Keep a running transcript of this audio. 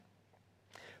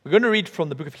We're going to read from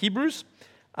the book of Hebrews,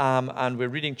 and we're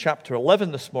reading chapter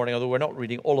 11 this morning, although we're not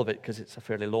reading all of it because it's a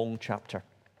fairly long chapter.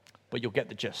 But you'll get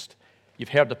the gist. You've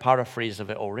heard the paraphrase of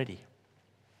it already.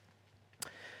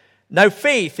 Now,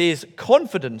 faith is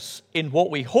confidence in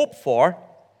what we hope for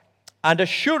and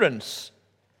assurance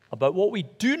about what we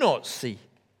do not see.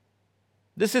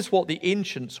 This is what the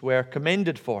ancients were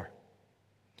commended for.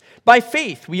 By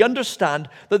faith, we understand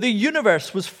that the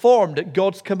universe was formed at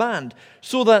God's command,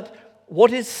 so that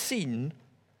what is seen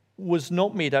was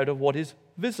not made out of what is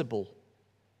visible.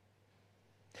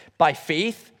 By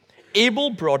faith, Abel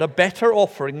brought a better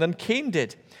offering than Cain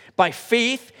did. By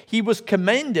faith, he was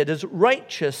commended as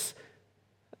righteous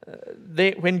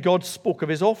when God spoke of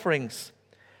his offerings.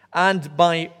 And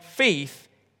by faith,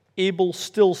 Abel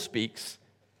still speaks,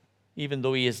 even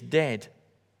though he is dead.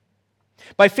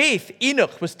 By faith,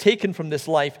 Enoch was taken from this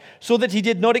life so that he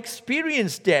did not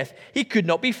experience death. He could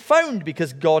not be found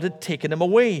because God had taken him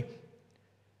away.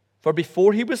 For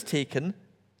before he was taken,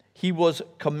 he was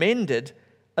commended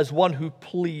as one who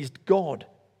pleased God.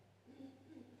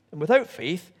 And without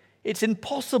faith, it's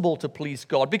impossible to please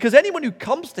God, because anyone who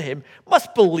comes to him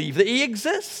must believe that he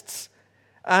exists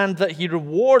and that he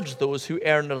rewards those who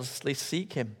earnestly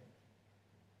seek him.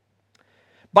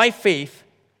 By faith,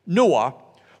 Noah,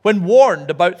 when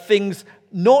warned about things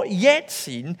not yet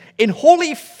seen, in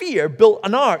holy fear built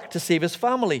an ark to save his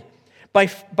family.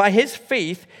 By his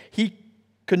faith, he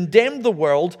condemned the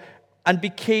world and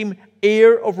became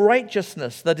heir of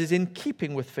righteousness that is in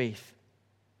keeping with faith.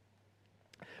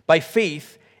 By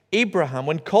faith, Abraham,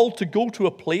 when called to go to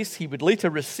a place he would later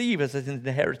receive as his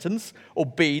inheritance,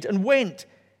 obeyed and went,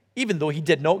 even though he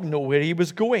did not know where he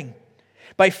was going.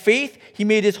 By faith, he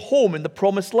made his home in the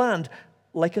promised land,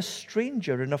 like a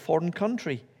stranger in a foreign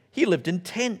country. He lived in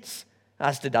tents,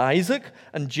 as did Isaac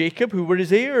and Jacob, who were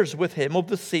his heirs with him of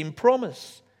the same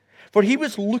promise. For he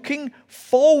was looking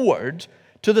forward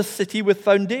to the city with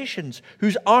foundations,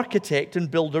 whose architect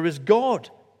and builder is God.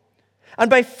 And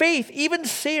by faith, even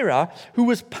Sarah, who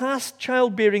was past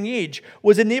childbearing age,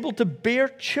 was enabled to bear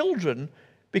children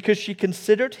because she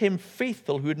considered him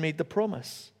faithful who had made the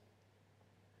promise.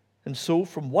 And so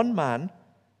from one man,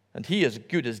 and he as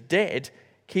good as dead,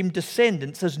 came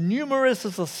descendants as numerous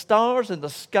as the stars in the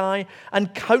sky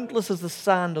and countless as the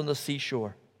sand on the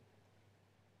seashore.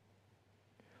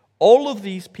 All of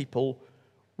these people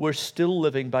were still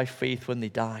living by faith when they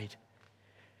died.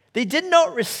 They did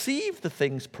not receive the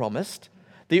things promised.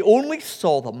 They only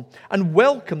saw them and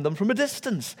welcomed them from a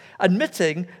distance,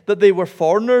 admitting that they were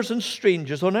foreigners and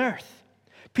strangers on earth.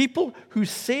 People who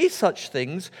say such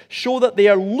things show that they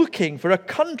are looking for a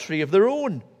country of their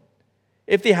own.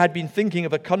 If they had been thinking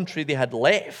of a country they had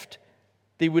left,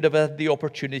 they would have had the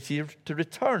opportunity to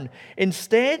return.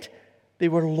 Instead, they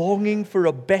were longing for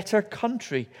a better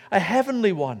country, a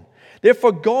heavenly one.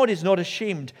 Therefore, God is not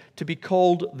ashamed to be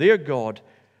called their God,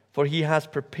 for he has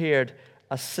prepared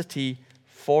a city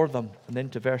for them. And then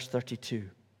to verse 32.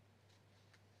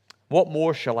 What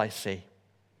more shall I say?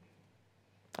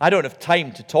 I don't have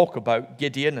time to talk about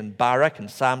Gideon and Barak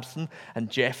and Samson and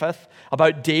Jephthah,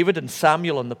 about David and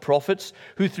Samuel and the prophets,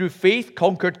 who through faith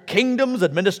conquered kingdoms,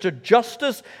 administered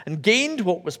justice, and gained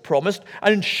what was promised,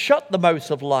 and shut the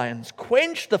mouths of lions,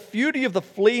 quenched the fury of the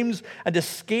flames, and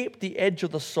escaped the edge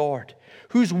of the sword,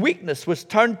 whose weakness was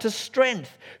turned to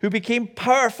strength, who became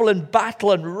powerful in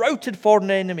battle and routed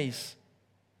foreign enemies.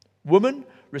 Women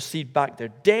received back their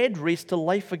dead, raised to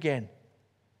life again.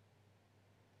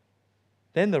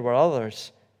 Then there were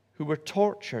others who were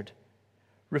tortured,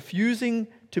 refusing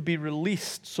to be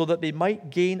released so that they might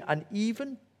gain an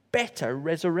even better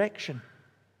resurrection.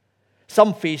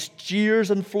 Some faced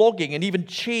jeers and flogging and even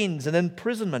chains and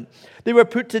imprisonment. They were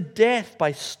put to death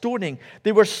by stoning.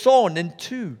 They were sawn in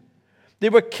two. They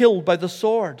were killed by the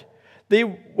sword. They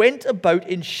went about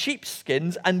in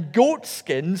sheepskins and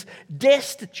goatskins,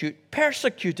 destitute,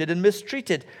 persecuted, and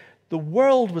mistreated. The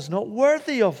world was not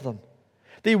worthy of them.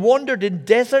 They wandered in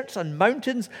deserts and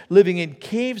mountains, living in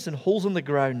caves and holes in the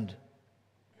ground.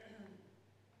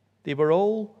 They were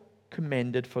all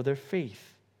commended for their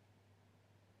faith.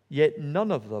 Yet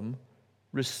none of them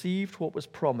received what was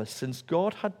promised, since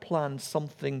God had planned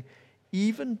something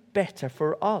even better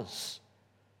for us,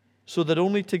 so that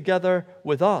only together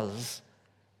with us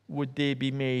would they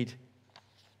be made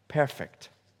perfect.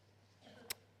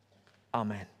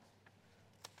 Amen.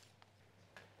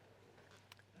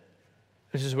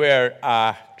 This is where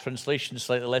translation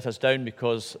slightly let us down,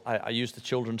 because I used the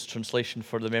children's translation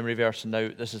for the memory verse, and now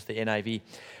this is the NIV,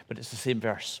 but it's the same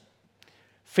verse.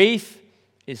 Faith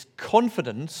is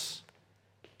confidence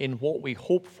in what we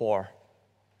hope for,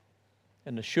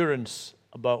 and assurance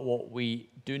about what we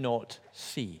do not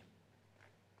see.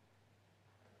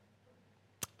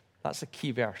 That's a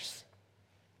key verse.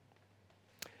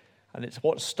 And it's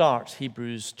what starts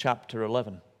Hebrews chapter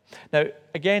 11. Now,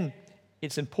 again,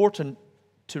 it's important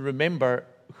to remember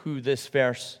who this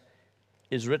verse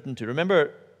is written to.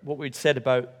 Remember what we'd said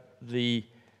about the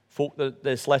folk that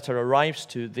this letter arrives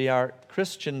to. They are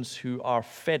Christians who are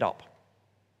fed up.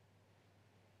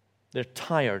 They're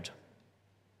tired.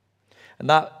 And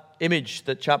that image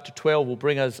that chapter 12 will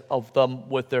bring us of them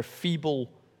with their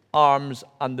feeble arms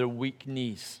and their weak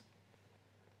knees.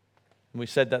 And we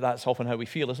said that that's often how we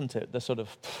feel, isn't it?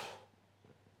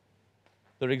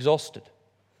 They're exhausted.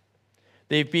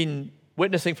 They've been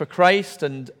witnessing for Christ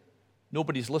and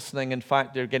nobody's listening. In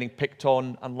fact, they're getting picked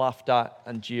on and laughed at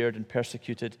and jeered and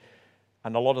persecuted.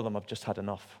 And a lot of them have just had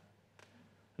enough.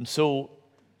 And so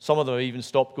some of them have even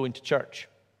stopped going to church,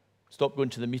 stopped going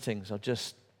to the meetings. I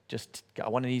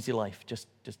want an easy life. Just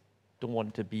don't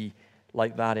want to be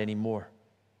like that anymore.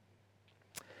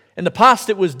 In the past,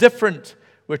 it was different.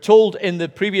 We're told in the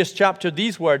previous chapter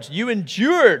these words: you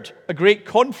endured a great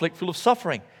conflict full of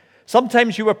suffering.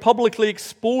 Sometimes you were publicly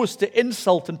exposed to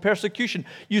insult and persecution.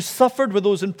 You suffered with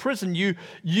those in prison. You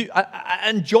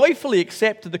joyfully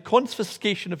accepted the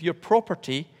confiscation of your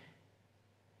property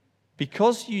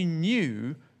because you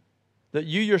knew that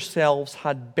you yourselves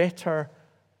had better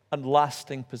and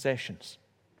lasting possessions.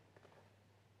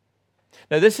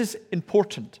 Now, this is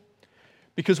important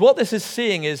because what this is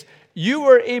saying is you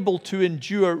were able to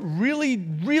endure really,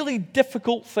 really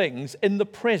difficult things in the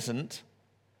present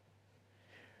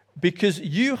because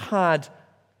you had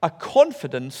a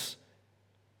confidence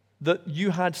that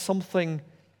you had something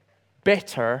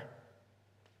better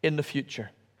in the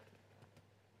future.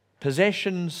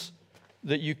 Possessions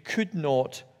that you could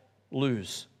not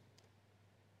lose.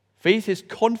 Faith is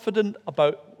confident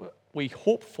about what we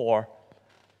hope for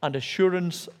and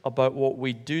assurance about what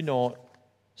we do not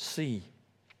see.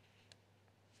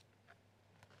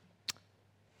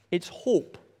 It's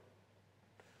hope.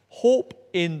 Hope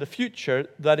in the future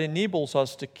that enables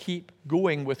us to keep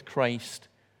going with Christ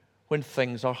when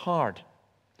things are hard.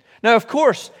 Now, of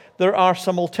course, there are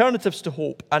some alternatives to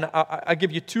hope, and I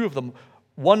give you two of them.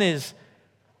 One is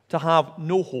to have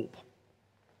no hope.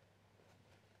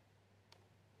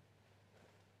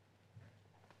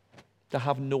 To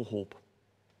have no hope.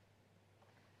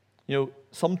 You know,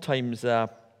 sometimes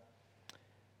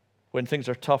when things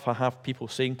are tough, I have people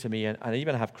saying to me, and I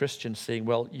even have Christians saying,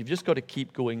 well, you've just got to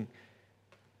keep going.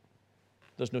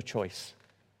 There's no choice.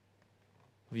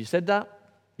 Have you said that?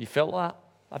 You felt that?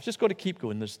 I've just got to keep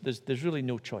going. There's really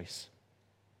no choice.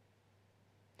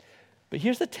 But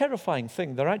here's the terrifying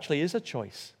thing. There actually is a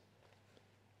choice.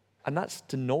 And that's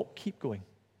to not keep going.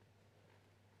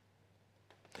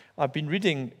 I've been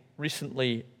reading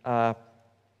recently a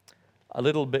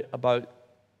little bit about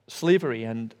slavery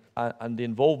and the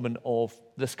involvement of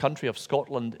this country, of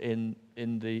Scotland,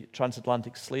 in the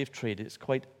transatlantic slave trade. It's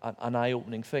quite an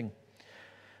eye-opening thing.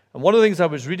 And one of the things I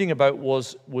was reading about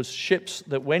was ships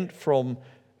that went from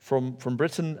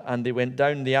Britain and they went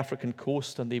down the African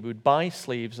coast and they would buy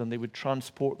slaves and they would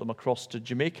transport them across to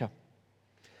Jamaica.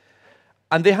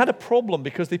 And they had a problem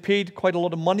because they paid quite a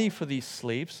lot of money for these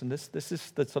slaves, and this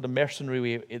is the sort of mercenary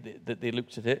way that they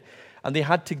looked at it, and they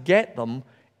had to get them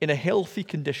in a healthy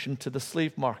condition to the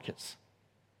slave markets.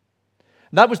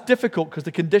 And that was difficult because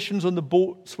the conditions on the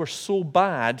boats were so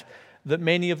bad that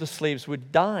many of the slaves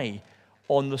would die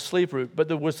on the slave route. But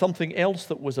there was something else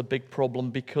that was a big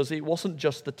problem because it wasn't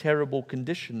just the terrible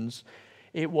conditions,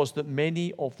 it was that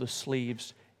many of the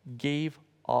slaves gave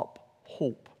up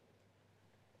hope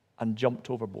and jumped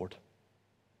overboard.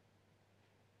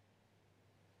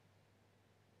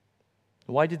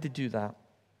 Why did they do that?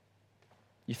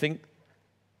 You think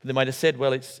they might have said,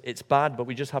 well, it's bad, but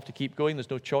we just have to keep going,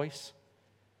 there's no choice.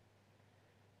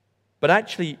 But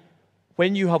actually,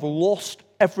 when you have lost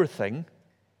everything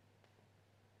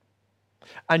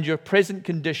and your present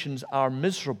conditions are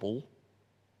miserable,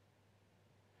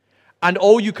 and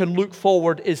all you can look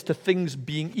forward is to things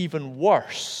being even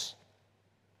worse,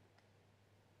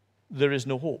 there is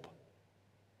no hope.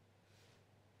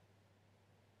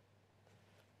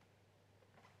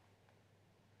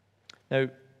 Now,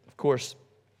 of course,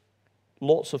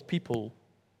 lots of people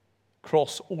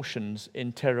cross oceans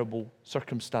in terrible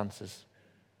circumstances,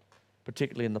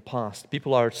 particularly in the past.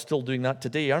 People are still doing that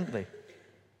today, aren't they?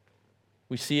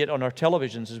 We see it on our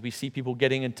televisions as we see people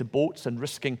getting into boats and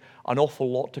risking an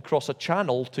awful lot to cross a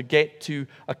channel to get to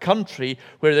a country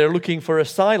where they're looking for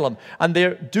asylum. And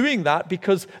they're doing that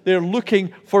because they're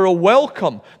looking for a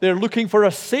welcome. They're looking for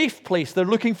a safe place. They're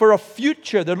looking for a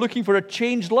future. They're looking for a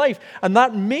changed life. And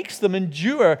that makes them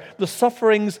endure the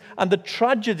sufferings and the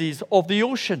tragedies of the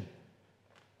ocean.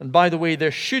 And by the way,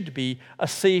 there should be a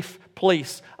safe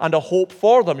place and a hope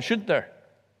for them, shouldn't there?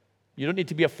 You don't need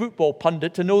to be a football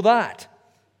pundit to know that.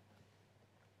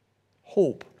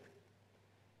 Hope.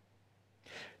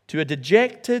 To a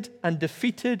dejected and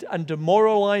defeated and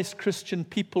demoralized Christian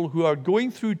people who are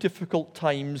going through difficult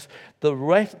times, the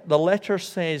letter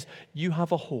says, you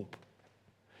have a hope.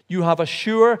 You have a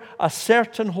sure, a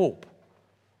certain hope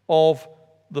of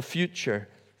the future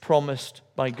promised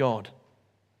by God.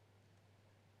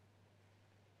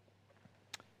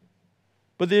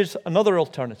 But there's another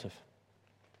alternative.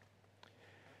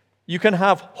 You can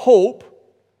have hope,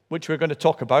 which we're going to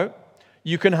talk about.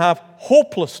 You can have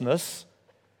hopelessness,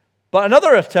 but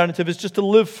another alternative is just to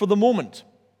live for the moment.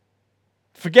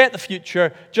 Forget the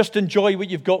future, just enjoy what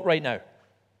you've got right now.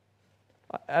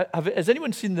 Has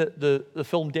anyone seen the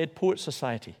film Dead Poets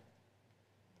Society?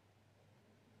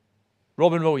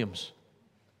 Robin Williams.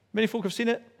 Many folk have seen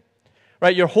it?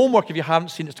 Right, your homework, if you haven't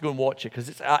seen it, is to go and watch it,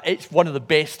 because it's one of the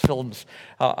best films.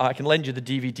 I can lend you the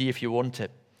DVD if you want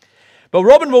it. But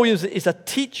Robin Williams is a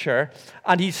teacher,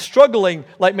 and he's struggling,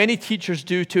 like many teachers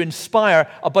do, to inspire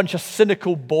a bunch of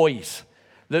cynical boys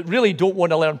that really don't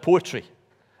want to learn poetry.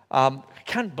 I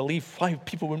can't believe why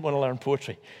people wouldn't want to learn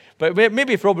poetry. But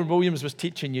maybe if Robin Williams was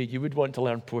teaching you, you would want to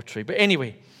learn poetry. But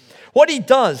anyway, what he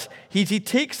does is he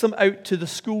takes them out to the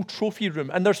school trophy room,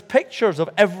 and there's pictures of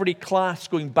every class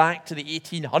going back to the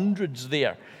 1800s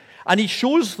there. And he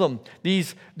shows them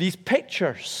these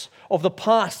pictures of the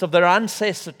past, of their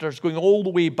ancestors going all the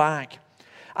way back.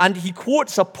 And he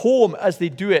quotes a poem as they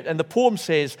do it, and the poem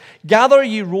says, "Gather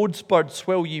ye rosebuds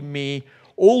while ye may,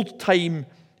 old time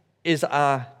is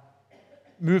a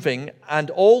moving, and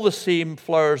all the same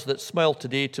flowers that smile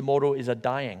today, tomorrow is a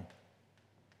dying."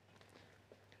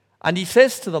 And he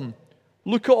says to them,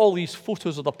 look at all these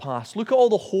photos of the past. Look at all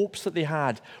the hopes that they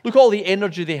had. Look at all the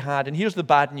energy they had. And here's the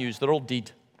bad news. They're all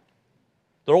dead.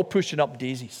 They're all pushing up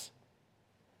daisies.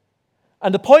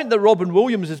 And the point that Robin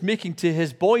Williams is making to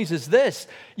his boys is this: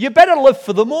 you better live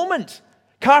for the moment.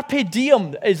 Carpe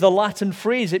diem is the Latin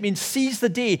phrase. It means seize the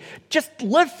day. Just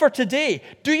live for today.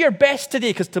 Do your best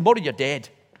today, because tomorrow you're dead.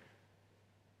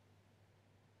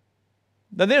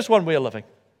 Now there's one way of living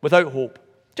without hope.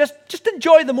 Just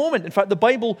enjoy the moment. In fact, the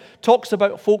Bible talks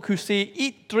about folk who say,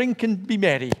 eat, drink, and be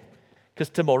merry, because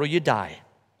tomorrow you die.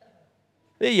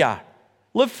 There you are.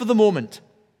 Live for the moment.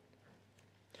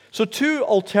 So 2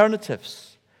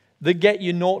 alternatives that get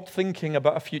you not thinking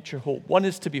about a future hope. One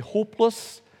is to be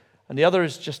hopeless, and the other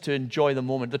is just to enjoy the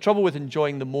moment. The trouble with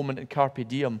enjoying the moment in carpe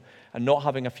diem and not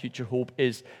having a future hope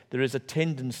is there is a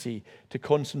tendency to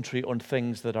concentrate on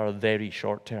things that are very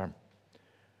short term.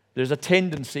 There's a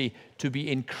tendency to be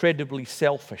incredibly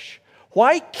selfish.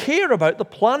 Why care about the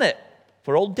planet?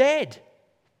 We're all dead.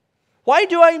 Why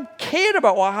do I care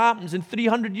about what happens in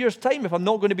 300 years' time if I'm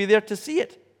not going to be there to see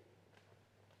it?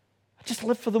 I just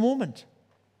live for the moment.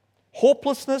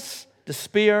 Hopelessness,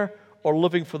 despair, or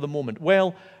living for the moment.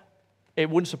 Well, it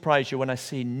won't surprise you when I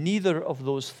say neither of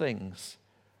those things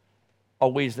are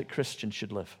ways that Christians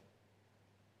should live.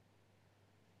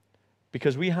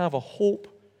 Because we have a hope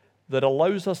that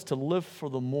allows us to live for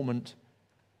the moment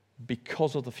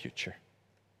because of the future.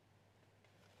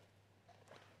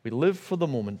 We live for the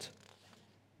moment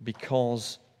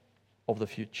because of the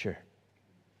future.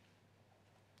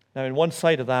 Now, in one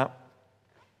side of that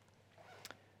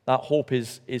hope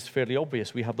is fairly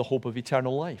obvious. We have the hope of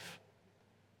eternal life.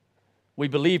 We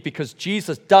believe because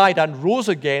Jesus died and rose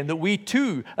again that we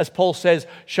too, as Paul says,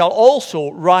 shall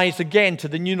also rise again to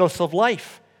the newness of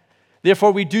life.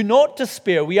 Therefore, we do not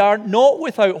despair. We are not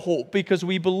without hope because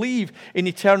we believe in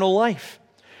eternal life.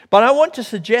 But I want to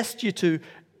suggest you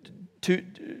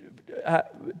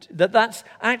that that's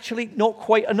actually not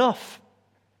quite enough.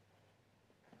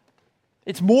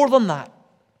 It's more than that.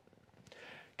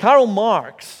 Karl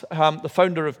Marx, the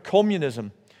founder of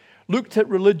communism, looked at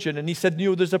religion and he said,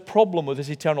 there's a problem with this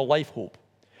eternal life hope.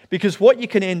 Because what you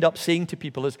can end up saying to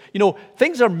people is,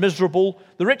 things are miserable.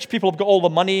 The rich people have got all the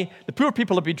money. The poor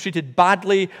people have been treated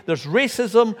badly. There's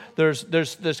racism.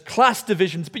 There's class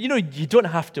divisions. But you don't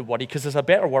have to worry because there's a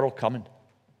better world coming.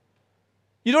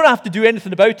 You don't have to do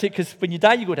anything about it because when you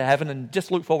die, you go to heaven, and just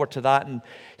look forward to that. And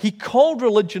he called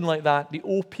religion like that the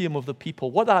opium of the people.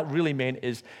 What that really meant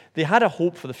is they had a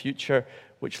hope for the future,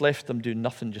 which left them doing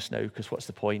nothing just now, because what's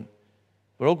the point?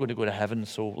 We're all going to go to heaven,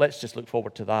 so let's just look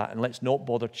forward to that, and let's not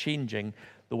bother changing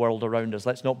the world around us.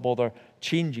 Let's not bother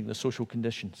changing the social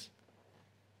conditions.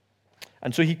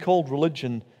 And so he called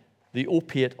religion the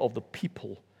opiate of the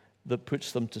people that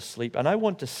puts them to sleep. And I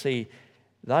want to say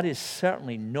that is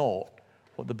certainly not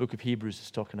what the book of Hebrews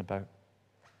is talking about.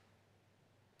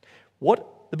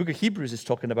 What the book of Hebrews is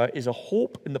talking about is a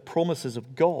hope in the promises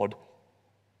of God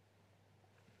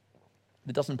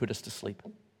that doesn't put us to sleep.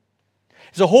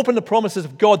 It's a hope in the promises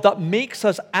of God that makes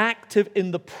us active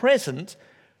in the present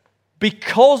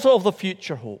because of the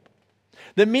future hope.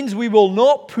 That means we will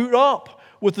not put up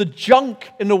with the junk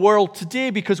in the world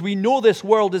today because we know this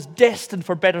world is destined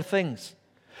for better things.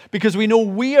 Because we know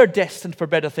we are destined for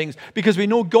better things. Because we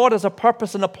know God has a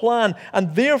purpose and a plan.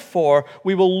 And therefore,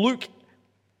 we will look.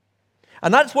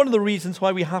 And that's one of the reasons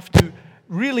why we have to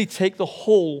really take the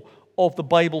whole of the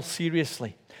Bible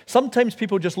seriously. Sometimes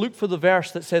people just look for the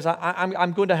verse that says,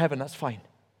 I'm going to heaven, that's fine.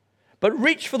 But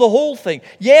reach for the whole thing.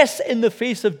 Yes, in the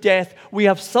face of death, we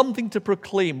have something to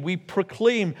proclaim. We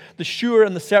proclaim the sure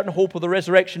and the certain hope of the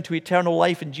resurrection to eternal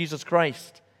life in Jesus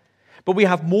Christ. But we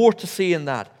have more to say in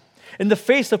that. In the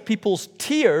face of people's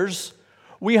tears,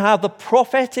 we have the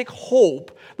prophetic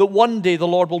hope that one day the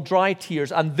Lord will dry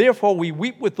tears, and therefore we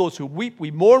weep with those who weep,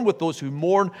 we mourn with those who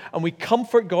mourn, and we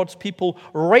comfort God's people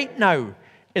right now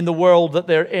in the world that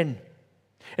they're in.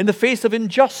 In the face of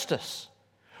injustice,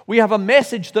 we have a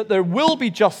message that there will be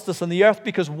justice on the earth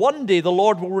because one day the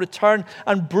Lord will return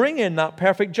and bring in that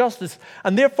perfect justice.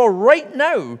 And therefore, right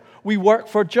now, we work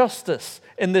for justice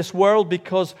in this world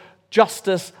because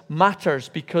justice matters,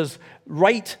 because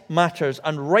right matters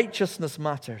and righteousness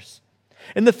matters.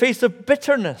 In the face of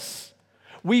bitterness,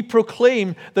 we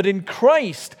proclaim that in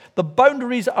Christ, the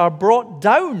boundaries are brought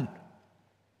down,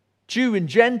 Jew and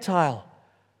Gentile.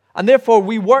 And therefore,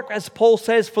 we work, as Paul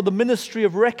says, for the ministry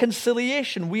of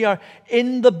reconciliation. We are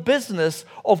in the business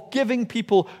of giving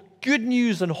people good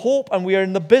news and hope, and we are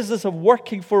in the business of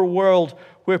working for a world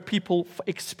where people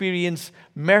experience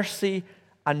mercy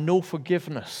and no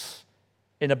forgiveness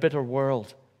in a bitter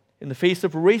world. In the face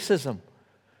of racism,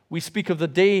 we speak of the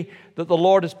day that the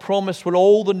Lord has promised when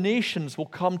all the nations will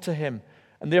come to him.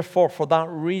 And therefore, for that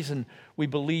reason, we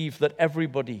believe that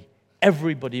everybody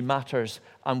matters,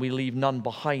 and we leave none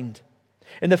behind.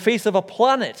 In the face of a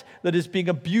planet that is being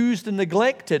abused and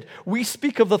neglected, we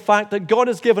speak of the fact that God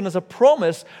has given us a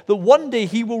promise that one day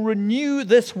he will renew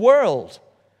this world.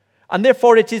 And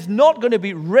therefore, it is not going to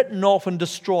be written off and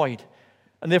destroyed.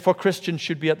 And therefore, Christians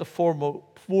should be at the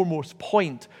foremost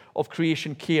point of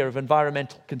creation care, of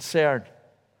environmental concern.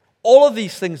 All of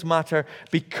these things matter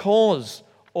because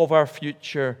of our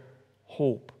future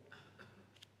hope.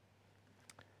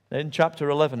 In chapter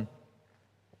 11,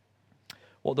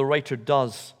 what the writer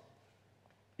does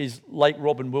is, like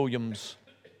Robin Williams,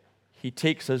 he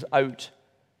takes us out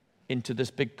into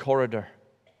this big corridor.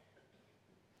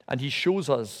 And he shows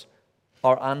us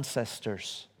our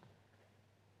ancestors.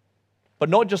 But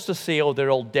not just to say, oh,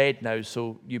 they're all dead now,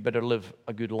 so you better live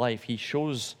a good life. He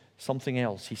shows something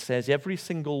else. He says every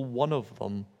single one of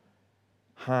them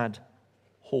had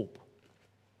hope.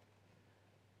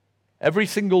 Every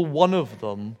single one of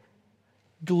them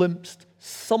glimpsed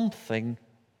something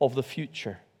of the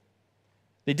future.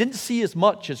 They didn't see as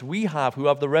much as we have who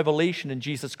have the revelation in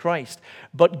Jesus Christ.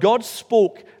 But God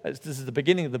spoke, as this is the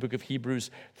beginning of the book of Hebrews,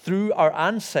 through our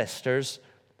ancestors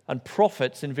and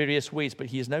prophets in various ways. But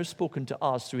he has now spoken to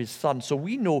us through his Son. So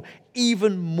we know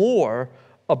even more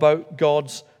about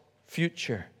God's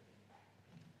future.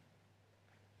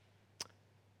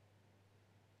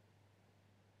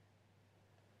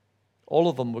 All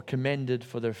of them were commended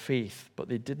for their faith, but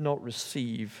they did not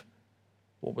receive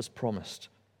what was promised.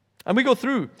 And we go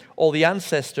through all the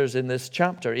ancestors in this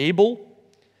chapter. Abel,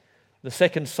 the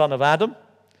second son of Adam,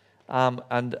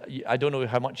 and I don't know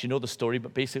how much you know the story,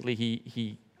 but basically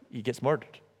he gets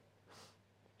murdered.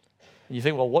 And you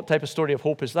think, well, what type of story of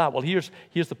hope is that? Well, here's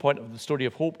the point of the story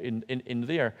of hope in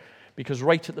there. Because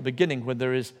right at the beginning, when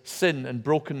there is sin and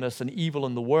brokenness and evil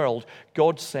in the world,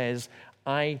 God says,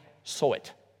 I saw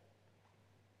it.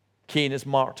 Cain is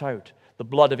marked out. The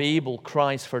blood of Abel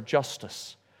cries for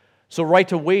justice. So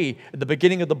right away, at the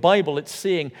beginning of the Bible, it's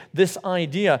saying this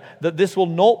idea that this will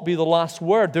not be the last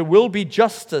word. There will be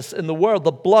justice in the world.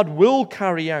 The blood will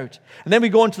carry out. And then we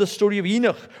go on to the story of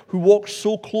Enoch, who walked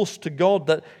so close to God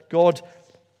that God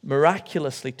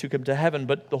miraculously took him to heaven.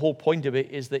 But the whole point of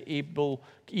it is that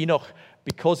Enoch,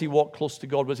 because he walked close to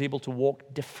God, was able to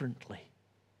walk differently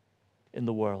in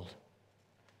the world.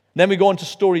 And then we go on to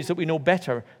stories that we know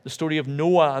better, the story of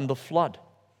Noah and the flood.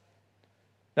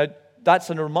 Now, that's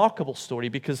a remarkable story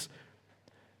because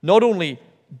not only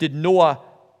did Noah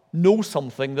know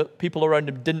something that people around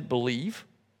him didn't believe,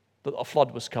 that a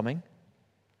flood was coming.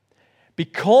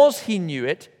 Because he knew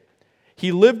it,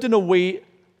 he lived in a way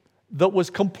that was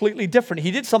completely different.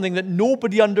 He did something that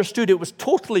nobody understood. It was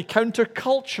totally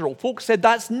countercultural. Folks said,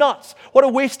 that's nuts. What a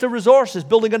waste of resources,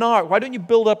 building an ark. Why don't you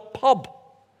build a pub?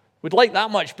 We'd like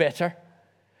that much better.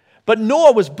 But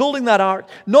Noah was building that ark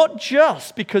not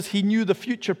just because he knew the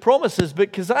future promises,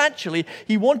 but because actually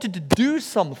he wanted to do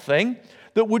something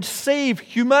that would save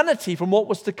humanity from what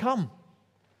was to come.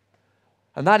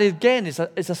 And that, again, is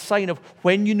a sign of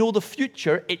when you know the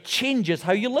future, it changes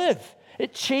how you live.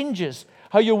 It changes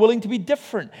how you're willing to be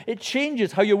different. It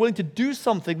changes how you're willing to do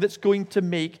something that's going to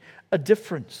make a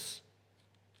difference.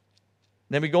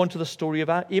 Then we go on to the story of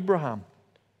Abraham.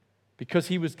 Because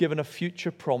he was given a future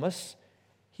promise,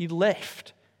 he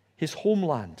left his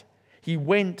homeland. He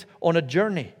went on a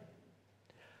journey.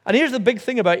 And here's the big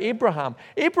thing about Abraham.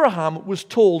 Abraham was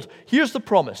told, here's the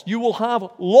promise. You will have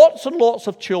lots and lots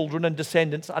of children and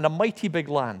descendants and a mighty big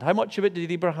land. How much of it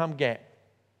did Abraham get?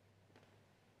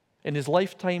 In his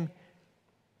lifetime,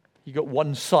 he got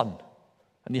one son.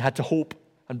 And he had to hope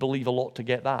and believe a lot to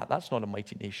get that. That's not a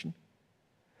mighty nation.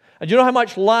 And do you know how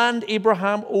much land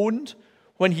Abraham owned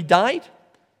when he died?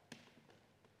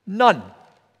 None.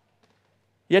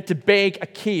 He had to beg a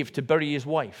cave to bury his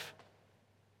wife.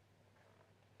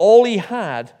 All he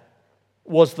had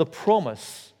was the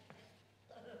promise.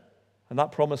 And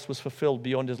that promise was fulfilled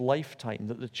beyond his lifetime,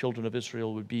 that the children of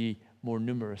Israel would be more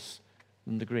numerous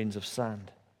than the grains of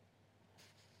sand.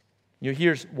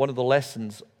 Here's one of the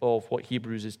lessons of what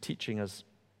Hebrews is teaching us.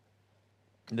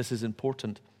 And this is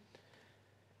important.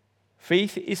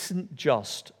 Faith isn't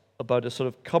just about a sort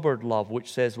of cupboard love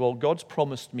which says, well, God's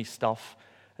promised me stuff,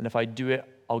 and if I do it,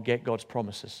 I'll get God's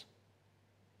promises.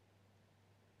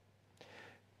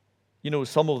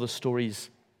 Some of the stories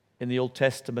in the Old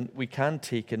Testament we can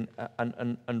take and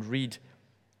read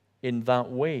in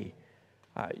that way.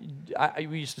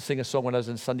 We used to sing a song when I was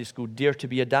in Sunday school, Dare to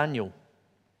be a Daniel.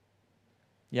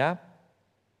 Yeah?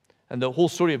 And the whole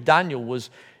story of Daniel was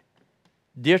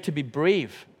dare to be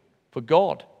brave for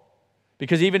God.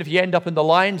 Because even if you end up in the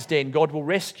lion's den, God will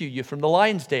rescue you from the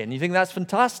lion's den. You think that's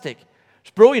fantastic.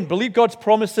 It's brilliant. Believe God's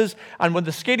promises, and when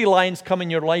the scary lions come in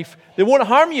your life, they won't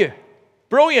harm you.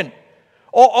 Brilliant.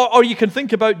 Or you can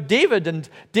think about David, and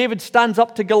David stands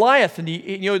up to Goliath, and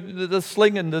the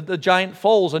sling and the giant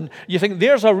falls, and you think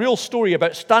there's a real story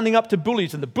about standing up to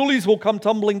bullies, and the bullies will come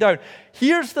tumbling down.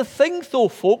 Here's the thing, though,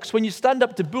 folks. When you stand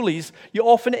up to bullies, you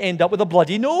often end up with a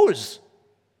bloody nose,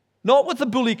 not with the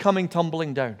bully coming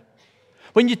tumbling down.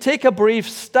 When you take a brave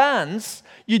stance,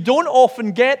 you don't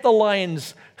often get the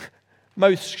lion's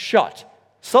mouth shut.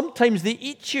 Sometimes they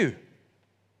eat you.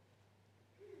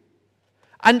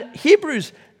 And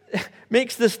Hebrews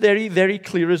makes this very, very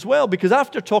clear as well, because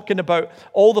after talking about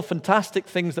all the fantastic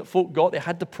things that folk got, they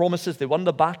had the promises, they won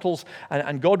the battles,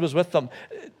 and God was with them,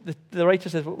 the writer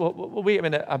says, well, wait a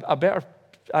minute, I better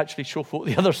actually show folk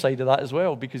the other side of that as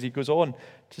well, because he goes on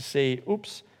to say,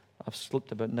 oops, I've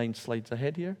slipped about 9 slides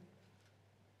ahead here.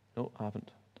 No, I haven't.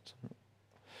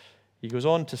 He goes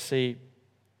on to say,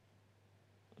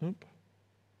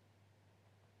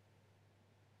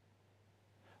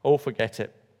 forget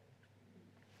it.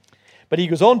 But he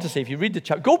goes on to say, if you read the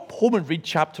chapter, go home and read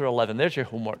chapter 11. There's your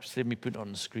homework. Save me put it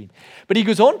on the screen. But he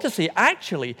goes on to say,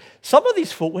 actually, some of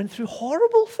these folk went through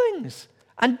horrible things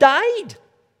and died.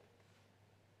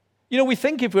 We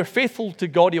think if we're faithful to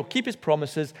God, he'll keep his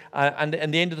promises, and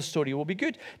the end of the story will be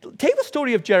good. Take the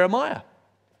story of Jeremiah.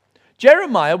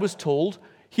 Jeremiah was told,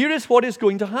 here is what is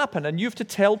going to happen, and you have to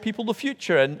tell people the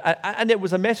future. And it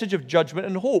was a message of judgment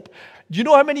and hope. Do you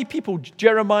know how many people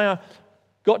Jeremiah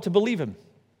got to believe him?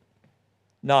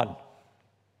 None.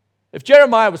 If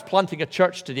Jeremiah was planting a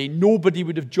church today, nobody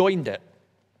would have joined it.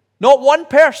 Not one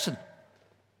person.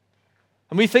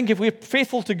 And we think if we're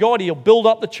faithful to God, he'll build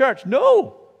up the church.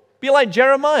 No. Be like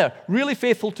Jeremiah, really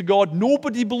faithful to God.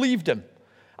 Nobody believed him.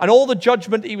 And all the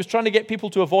judgment that he was trying to get people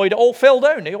to avoid, it all fell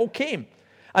down. It all came.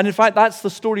 And in fact, that's the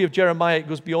story of Jeremiah. It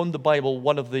goes beyond the Bible.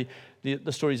 One of the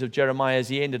stories of Jeremiah is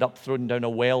he ended up thrown down a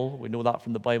well. We know that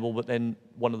from the Bible. But then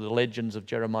one of the legends of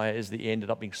Jeremiah is that he ended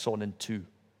up being sawn in two.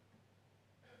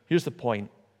 Here's the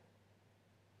point.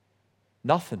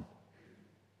 Nothing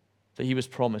that he was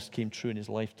promised came true in his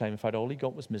lifetime. In fact, all he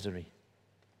got was misery.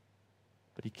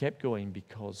 But he kept going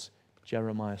because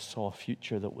Jeremiah saw a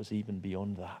future that was even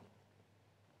beyond that.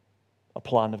 A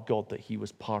plan of God that he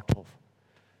was part of.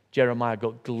 Jeremiah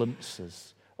got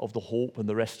glimpses of the hope and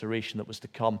the restoration that was to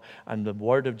come. And the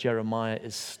word of Jeremiah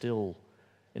is still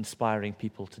inspiring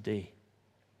people today.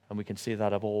 And we can say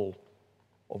that of all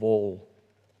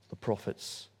the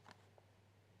prophets.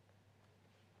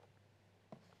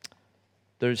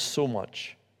 There's so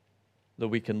much that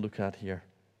we can look at here.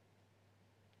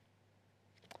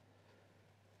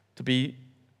 To be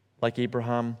like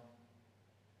Abraham,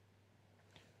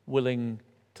 willing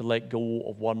to let go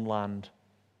of one land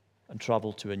and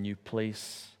travel to a new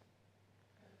place.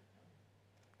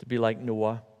 To be like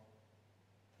Noah,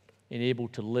 and able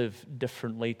to live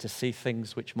differently, to say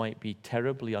things which might be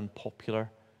terribly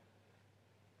unpopular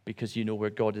because you know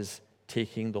where God is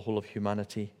taking the whole of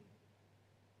humanity.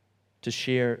 To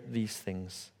share these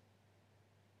things.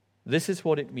 This is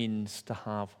what it means to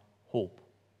have hope.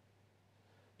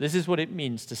 This is what it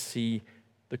means to see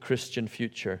the Christian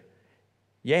future.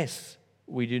 Yes,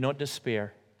 we do not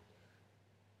despair,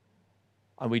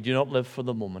 and we do not live for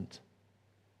the moment,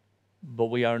 but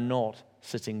we are not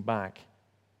sitting back.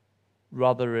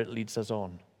 Rather, it leads us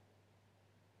on.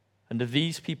 And if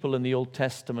these people in the Old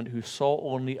Testament who saw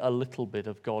only a little bit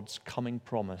of God's coming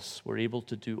promise were able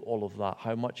to do all of that,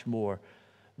 how much more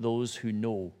those who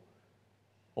know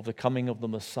of the coming of the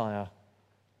Messiah,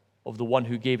 of the one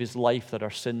who gave his life that our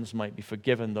sins might be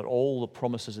forgiven, that all the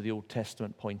promises of the Old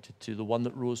Testament pointed to, the one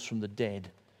that rose from the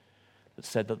dead, that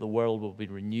said that the world will be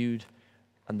renewed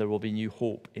and there will be new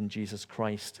hope in Jesus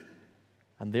Christ.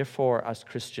 And therefore, as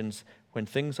Christians, when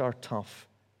things are tough,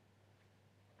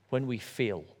 when we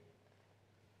fail,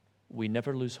 we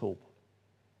never lose hope,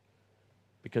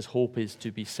 because hope is to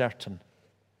be certain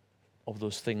of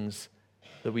those things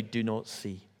that we do not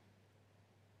see.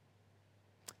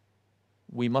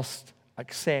 We must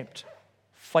accept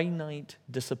finite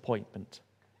disappointment,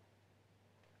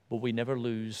 but we never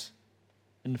lose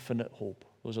infinite hope.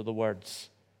 Those are the words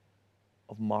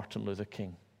of Martin Luther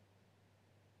King.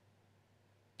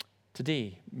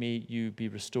 Today, may you be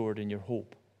restored in your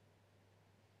hope.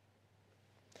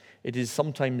 It is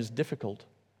sometimes difficult.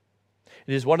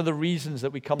 It is one of the reasons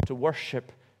that we come to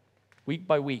worship week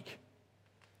by week.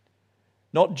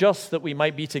 Not just that we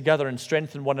might be together and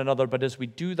strengthen one another, but as we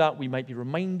do that, we might be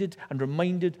reminded and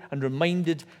reminded and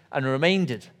reminded and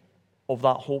reminded of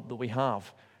that hope that we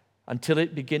have until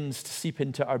it begins to seep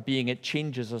into our being. It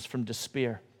changes us from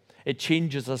despair. It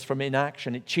changes us from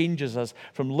inaction. It changes us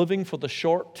from living for the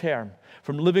short term,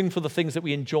 from living for the things that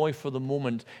we enjoy for the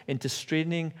moment, into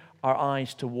straining our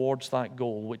eyes towards that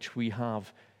goal which we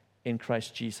have in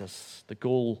Christ Jesus, the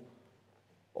goal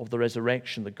of the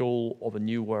resurrection, the goal of a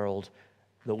new world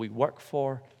that we work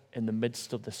for in the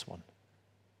midst of this one.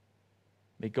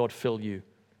 May God fill you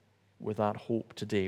with that hope today.